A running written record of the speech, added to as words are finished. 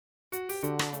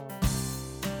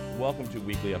Welcome to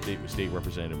Weekly Update with State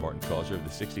Representative Martin Causer of the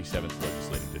 67th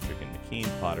Legislative District in McKean,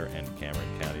 Potter, and Cameron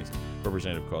counties.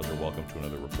 Representative Causer, welcome to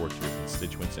another report to your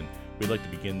constituents. And we'd like to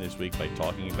begin this week by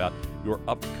talking about your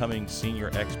upcoming senior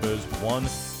expos. One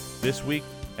this week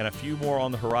and a few more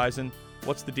on the horizon.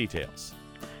 What's the details?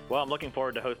 Well, I'm looking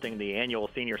forward to hosting the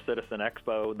annual Senior Citizen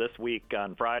Expo this week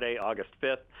on Friday, August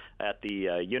 5th at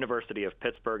the University of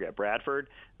Pittsburgh at Bradford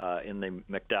in the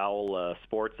McDowell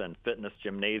Sports and Fitness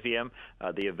Gymnasium.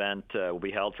 The event will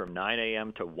be held from 9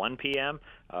 a.m. to 1 p.m.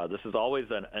 This is always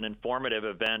an informative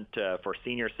event for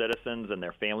senior citizens and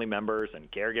their family members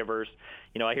and caregivers.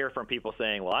 You know, I hear from people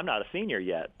saying, well, I'm not a senior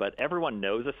yet, but everyone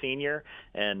knows a senior,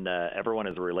 and everyone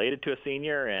is related to a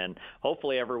senior, and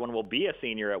hopefully everyone will be a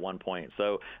senior at one point.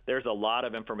 So there's a lot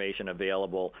of information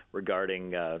available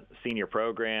regarding senior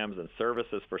programs and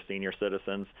services for senior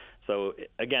citizens. So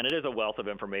again, it is a wealth of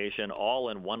information all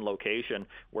in one location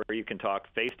where you can talk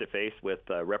face-to-face with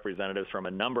representatives from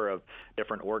a number of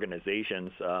different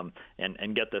organizations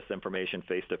and get this information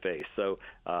face-to-face. So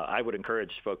I would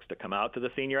encourage folks to come out to the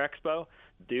Senior Expo.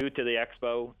 Due to the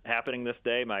expo happening this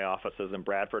day, my offices in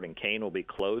Bradford and Kane will be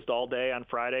closed all day on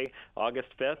Friday, August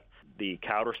 5th. The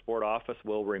Couder Sport office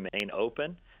will remain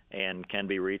open and can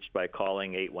be reached by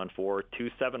calling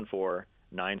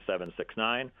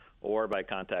 814-274-9769 or by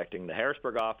contacting the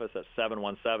Harrisburg office at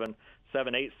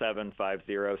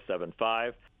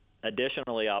 717-787-5075.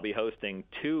 Additionally, I'll be hosting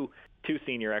two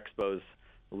senior expos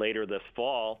later this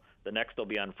fall. The next will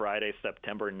be on Friday,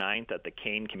 September 9th at the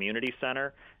Kane Community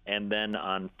Center, and then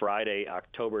on Friday,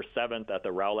 October 7th at the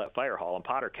Rowlett Fire Hall in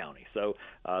Potter County. So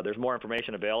there's more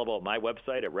information available at my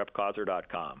website at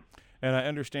repcauser.com. And I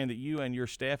understand that you and your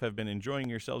staff have been enjoying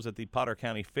yourselves at the Potter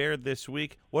County Fair this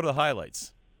week. What are the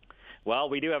highlights? Well,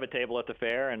 we do have a table at the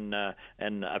fair, and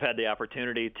I've had the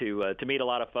opportunity to meet a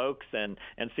lot of folks and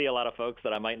see a lot of folks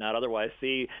that I might not otherwise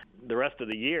see the rest of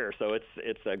the year. So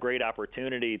it's a great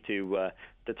opportunity to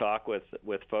talk with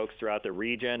folks throughout the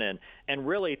region and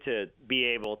really to be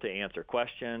able to answer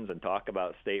questions and talk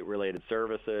about state-related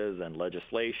services and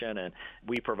legislation. And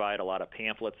we provide a lot of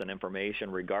pamphlets and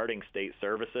information regarding state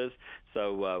services.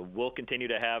 So we'll continue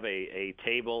to have a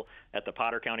table at the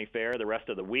Potter County Fair the rest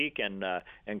of the week and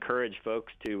encourage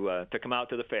folks to come out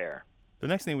to the fair. The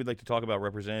next thing we'd like to talk about,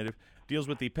 Representative, deals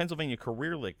with the Pennsylvania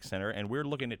Career Link Center, and we're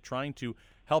looking at trying to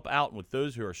help out with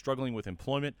those who are struggling with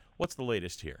employment. What's the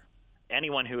latest here?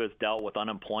 Anyone who has dealt with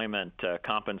unemployment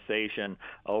compensation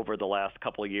over the last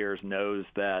couple of years knows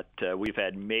that we've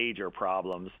had major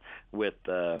problems with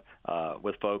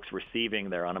folks receiving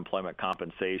their unemployment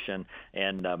compensation,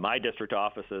 and my district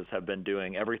offices have been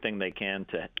doing everything they can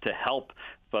to help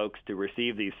folks to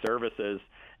receive these services.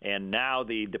 And now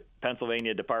the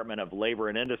Pennsylvania Department of Labor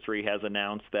and Industry has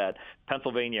announced that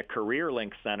Pennsylvania Career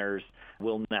Link Centers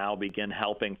will now begin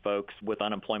helping folks with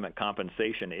unemployment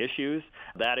compensation issues.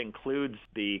 That includes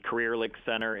the Career Link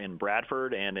Center in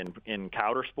Bradford and in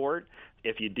Couder Sport.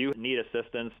 If you do need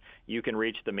assistance, you can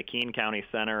reach the McKean County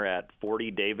Center at 40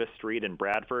 Davis Street in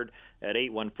Bradford at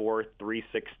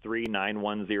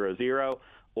 814-363-9100.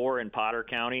 or in Potter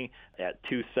County at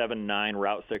 279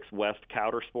 Route 6 West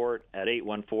Couder Sport at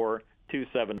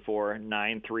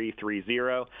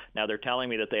 814-274-9330. Now, they're telling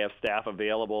me that they have staff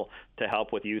available to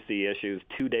help with UC issues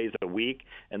 2 days a week,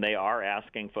 and they are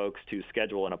asking folks to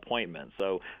schedule an appointment.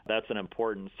 So that's an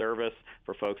important service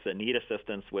for folks that need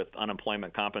assistance with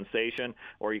unemployment compensation,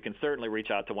 or you can certainly reach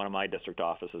out to one of my district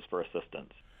offices for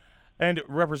assistance. And,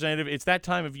 Representative, it's that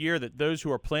time of year that those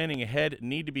who are planning ahead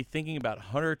need to be thinking about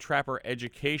hunter-trapper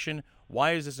education.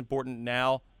 Why is this important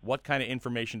now? What kind of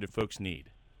information do folks need?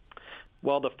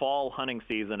 Well, the fall hunting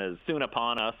season is soon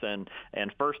upon us, and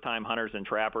first-time hunters and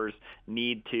trappers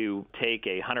need to take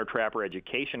a hunter-trapper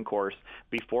education course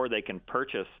before they can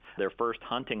purchase their first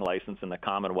hunting license in the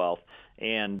Commonwealth.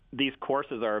 And these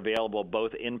courses are available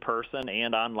both in person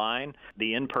and online.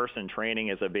 The in-person training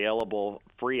is available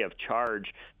free of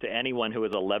charge to anyone who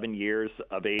is 11 years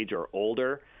of age or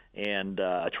older. And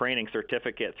a training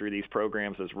certificate through these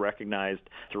programs is recognized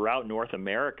throughout North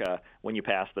America when you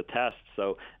pass the test.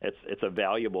 So it's a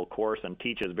valuable course and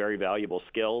teaches very valuable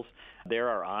skills. There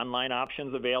are online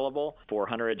options available for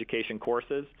hunter education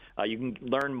courses. You can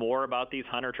learn more about these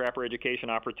hunter-trapper education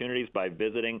opportunities by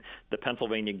visiting the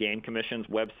Pennsylvania Game Commission's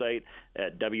website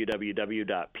at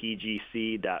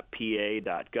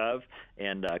www.pgc.pa.gov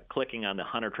and clicking on the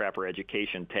hunter-trapper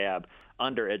education tab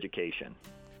under education.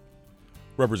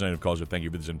 Representative Causer, thank you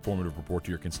for this informative report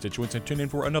to your constituents, and tune in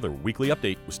for another weekly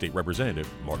update with State Representative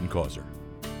Martin Causer.